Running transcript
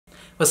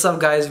What's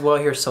up guys, Yoel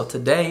here. So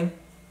today,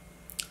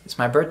 it's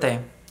my birthday.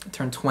 I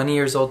turned 20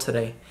 years old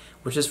today,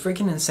 which is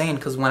freaking insane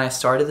because when I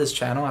started this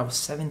channel, I was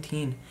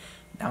 17.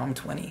 Now I'm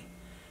 20.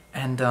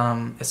 And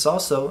it's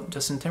also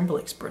Justin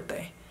Timberlake's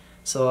birthday.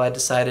 So I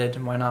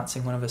decided, why not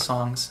sing one of his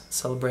songs,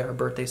 celebrate our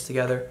birthdays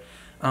together.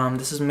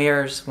 This is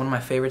Mirrors, one of my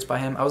favorites by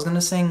him. I was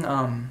gonna sing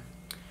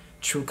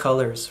True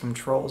Colors from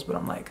Trolls, but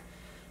I'm like,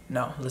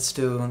 no, let's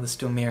do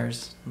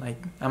Mirrors. Like,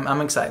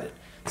 I'm excited.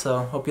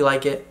 So hope you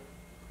like it.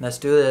 Let's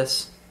do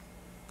this.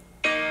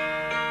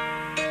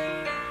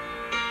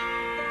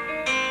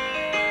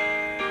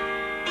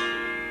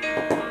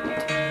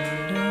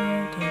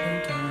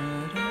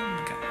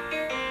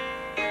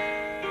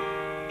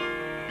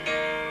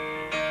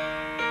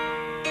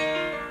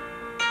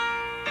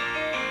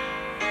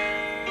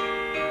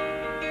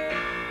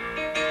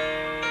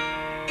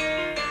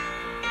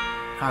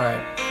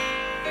 Alright.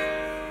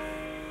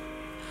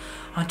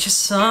 Aren't you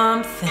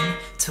something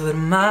to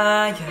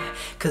admire?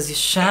 Cause you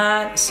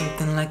shine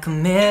something like a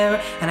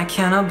mirror, and I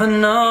can't help but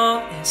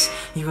notice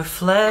you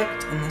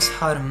reflect in this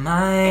heart of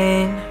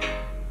mine.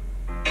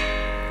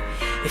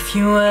 If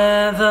you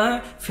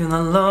ever feel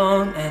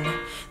alone and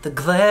the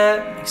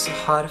glare makes it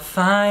hard to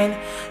find,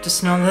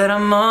 just know that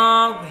I'm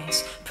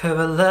always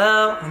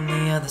parallel on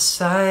the other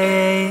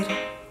side.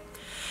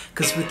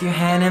 Cause with your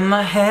hand in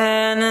my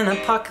hand and a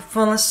pocket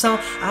full of soul,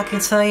 I can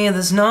tell you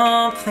there's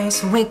no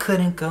place we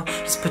couldn't go.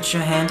 Just put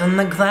your hand on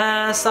the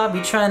glass, I'll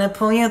be trying to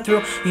pull you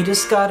through. You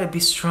just gotta be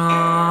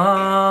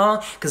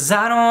strong, cause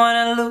I don't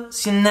wanna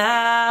lose you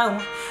now.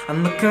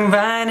 I'm looking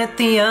right at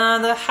the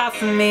other half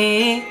of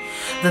me.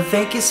 The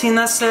vacancy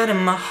that's set in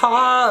my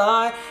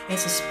heart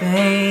is a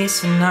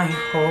space and now you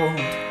hold.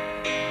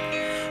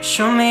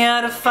 Show me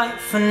how to fight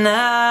for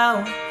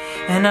now,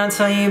 and I'll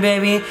tell you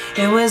baby,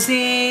 it was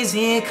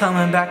easy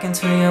coming back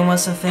into you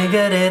once I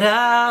figured it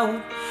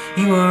out.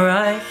 You were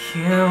right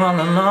here all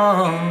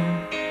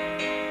along.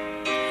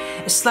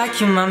 It's like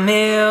you're my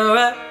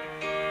mirror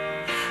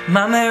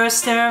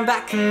staring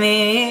back at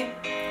me.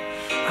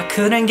 I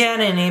couldn't get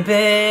any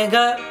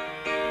bigger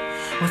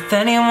with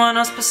anyone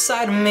else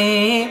beside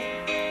me.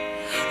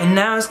 And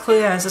now it's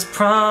clear as this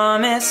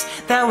promise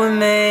that we're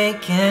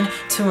making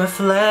two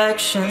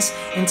reflections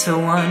into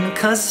one.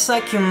 Cause it's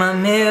like you're my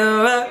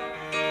mirror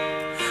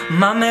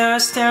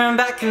staring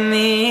back at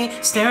me,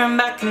 staring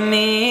back at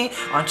me.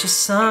 Aren't you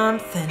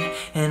something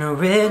an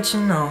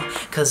original?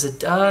 Cause it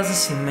doesn't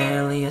seem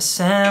merely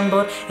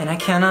assembled, and I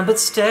cannot but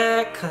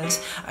stare cause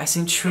I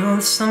see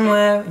truth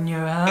somewhere in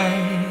your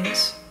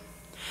eyes.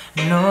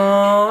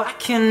 No, I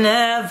can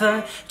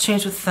never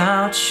change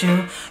without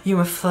you. You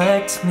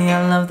reflect me,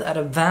 I love that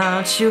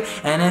about you.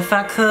 And if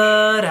I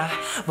could, I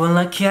would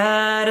look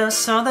at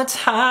us all the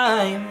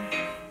time.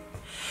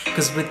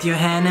 Cause with your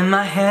hand in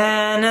my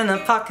hand and a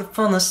pocket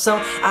full of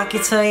soul, I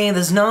can tell you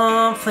there's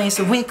no place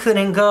that we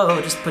couldn't go.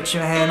 Just put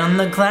your hand on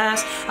the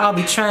glass, I'll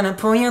be trying to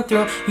pull you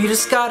through. You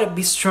just gotta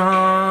be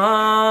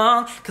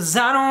strong, cause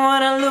I don't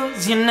wanna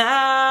lose you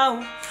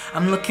now.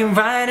 I'm looking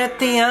right at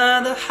the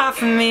other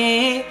half of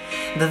me.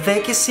 The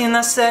vacancy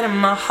that's set in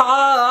my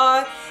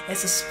heart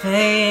is a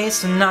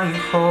space and now you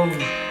hold.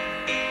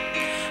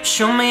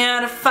 Show me how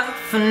to fight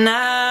for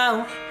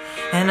now,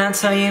 and I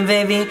tell you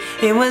baby,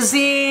 it was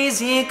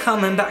easy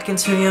coming back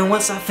into you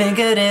once I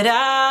figured it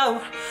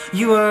out.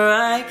 You were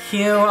right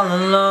here all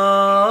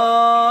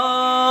along.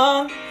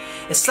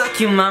 It's like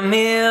you're my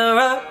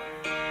mirror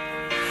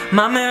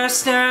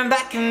staring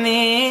back at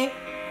me.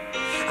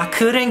 I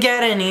couldn't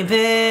get any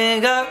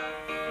bigger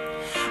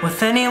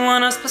with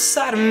anyone else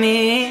beside of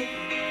me.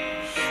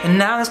 And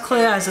now it's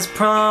clear as this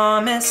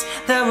promise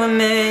that we're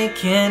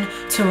making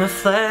two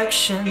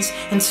reflections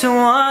into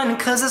one.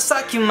 Cause it's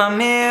like you're my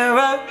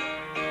mirror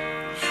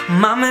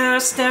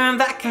staring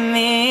back at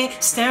me,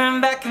 staring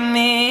back at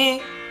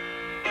me.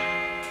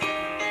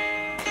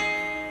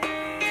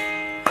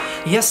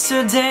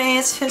 Yesterday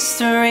is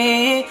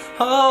history,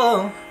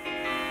 oh.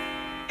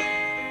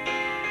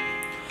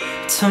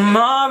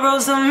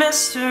 Tomorrow's a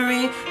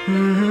mystery.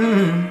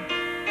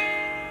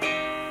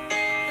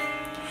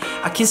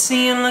 I can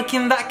see you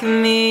looking back at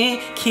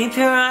me. Keep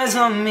your eyes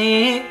on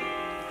me,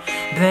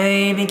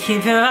 baby,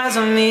 keep your eyes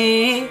on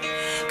me.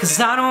 Cause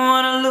I don't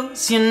wanna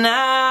lose you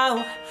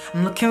now.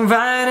 I'm looking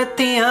right at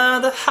the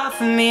other half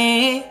of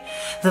me.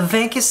 The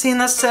vacancy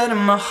that's set in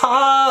my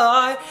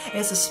heart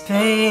is a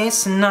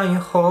space and now you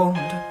hold.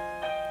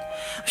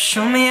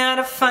 Show me how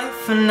to fight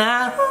for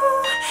now,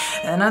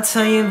 and I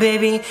tell you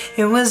baby,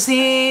 it was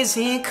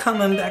easy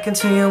coming back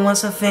into you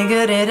once I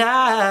figured it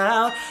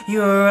out. You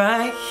were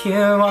right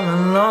here all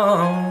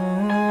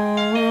along.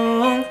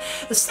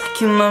 It's like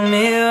you're my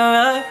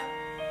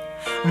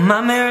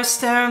mirror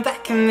staring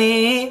back at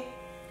me.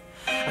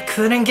 I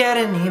couldn't get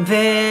any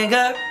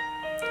bigger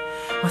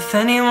with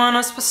anyone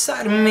else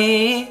beside of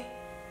me.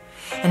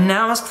 And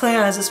now it's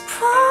clear as this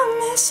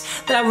promise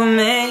that we're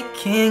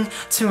making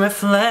two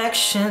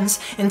reflections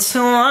into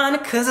one.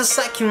 Cause it's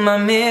like you're my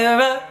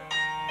mirror,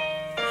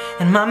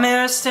 and my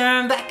mirror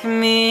staring back at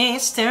me,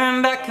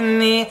 staring back at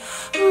me.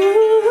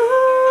 Ooh.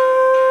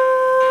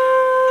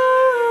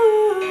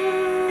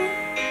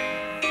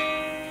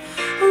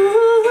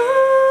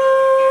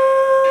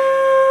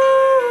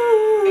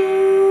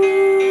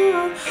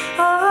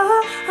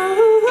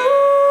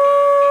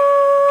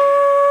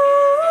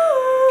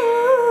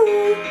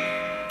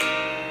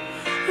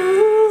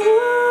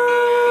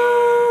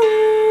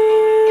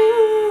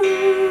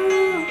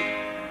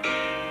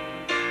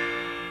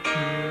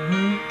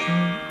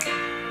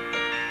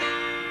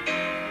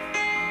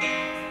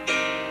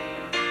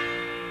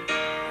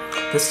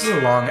 This is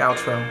a long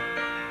outro.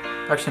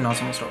 Actually, no,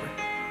 it's almost over.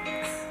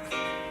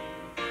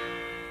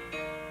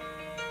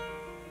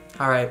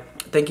 Alright,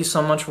 thank you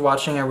so much for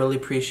watching. I really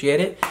appreciate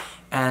it.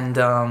 And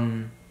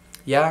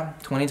yeah,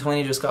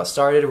 2020 just got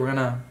started. We're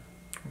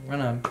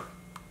gonna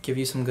give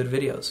you some good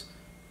videos.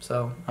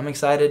 So I'm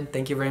excited.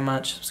 Thank you very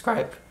much.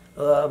 Subscribe.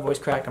 Voice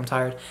crack. I'm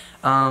tired.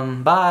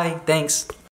 Bye. Thanks.